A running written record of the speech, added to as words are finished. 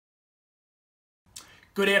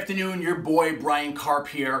Good afternoon, your boy Brian Karp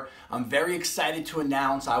here. I'm very excited to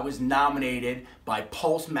announce I was nominated by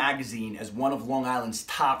Pulse Magazine as one of Long Island's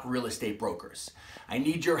top real estate brokers. I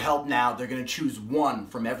need your help now. They're going to choose one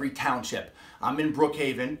from every township. I'm in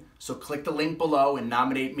Brookhaven, so click the link below and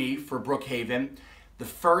nominate me for Brookhaven. The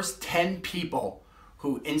first 10 people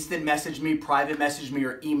who instant message me, private message me,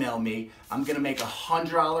 or email me, I'm going to make a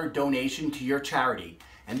 $100 donation to your charity.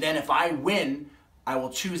 And then if I win, I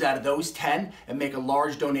will choose out of those 10 and make a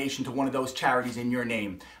large donation to one of those charities in your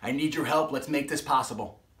name. I need your help. Let's make this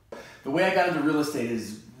possible. The way I got into real estate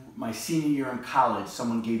is my senior year in college,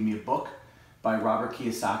 someone gave me a book by Robert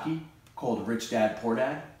Kiyosaki called Rich Dad, Poor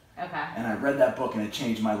Dad. Okay. And I read that book and it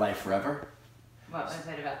changed my life forever. What was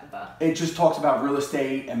it about the book? It just talks about real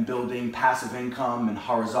estate and building passive income and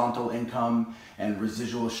horizontal income and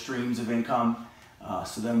residual streams of income.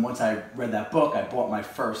 So then once I read that book, I bought my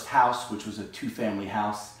first house, which was a 2-family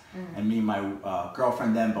house. And me and my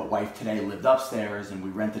girlfriend then, but wife today, lived upstairs, and we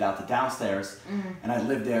rented out the downstairs. And I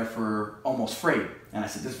lived there for almost free. And I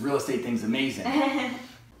said, this real estate thing's amazing.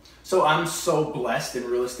 So I'm so blessed in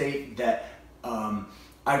real estate that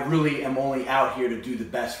I really am only out here to do the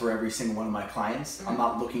best for every single one of my clients. I'm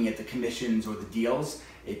not looking at the commissions or the deals.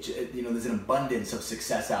 There's an abundance of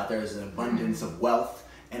success out there. There's an abundance of wealth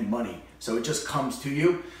and money. So it just comes to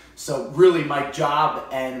you. So really my job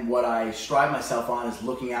and what I strive myself on is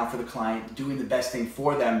looking out for the client, doing the best thing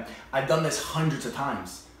for them. I've done this hundreds of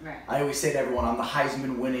times. Right. I always say to everyone, I'm the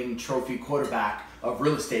Heisman winning trophy quarterback of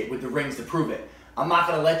real estate with the rings to prove it. I'm not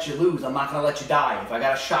gonna let you lose, I'm not gonna let you die. If I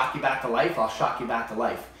gotta shock you back to life, I'll shock you back to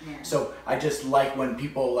life. Yeah. So I just like when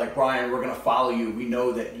people like, Brian, we're gonna follow you. We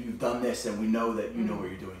know that you've done this and we know that you know what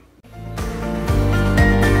you're doing.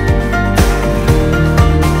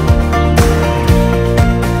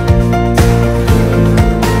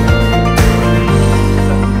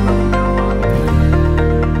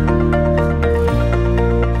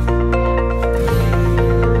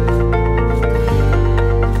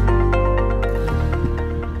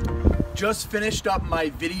 Just finished up my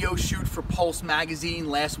video shoot for Pulse Magazine.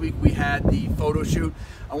 Last week we had the photo shoot.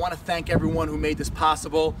 I want to thank everyone who made this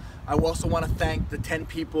possible. I also want to thank the 10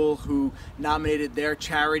 people who nominated their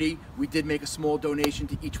charity. We did make a small donation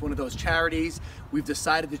to each one of those charities. We've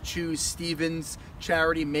decided to choose Stephen's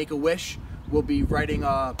charity, Make-A-Wish. We'll be writing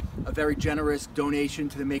a very generous donation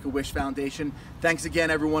to the Make-A-Wish Foundation. Thanks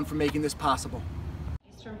again, everyone, for making this possible.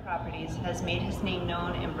 Eastern Properties has made his name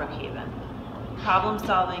known in Brookhaven. Problem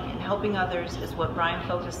solving and helping others is what Brian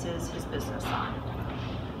focuses his business on.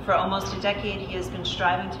 For almost a decade, he has been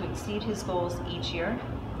striving to exceed his goals each year,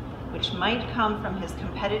 which might come from his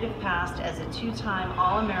competitive past as a 2-time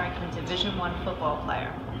All-American Division I football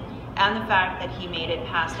player, and the fact that he made it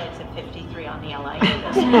past exit 53 on the LIA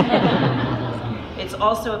this week. It's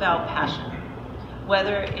also about passion.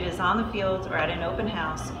 Whether it is on the field or at an open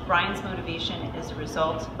house, Brian's motivation is a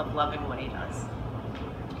result of loving what he does.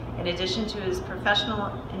 In addition to his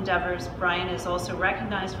professional endeavors, Brian is also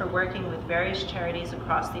recognized for working with various charities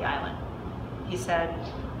across the island. He said,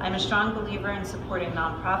 "I'm a strong believer in supporting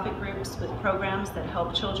nonprofit groups with programs that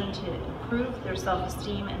help children to improve their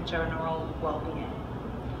self-esteem and general well-being."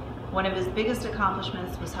 One of his biggest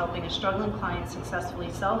accomplishments was helping a struggling client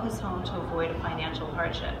successfully sell his home to avoid a financial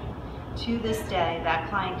hardship. To this day, that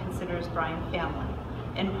client considers Brian family,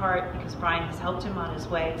 in part because Brian has helped him on his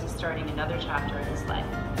way to starting another chapter in his life.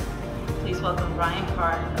 Please welcome Brian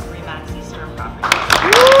Karp of RE/MAX Eastern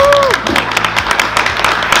Properties.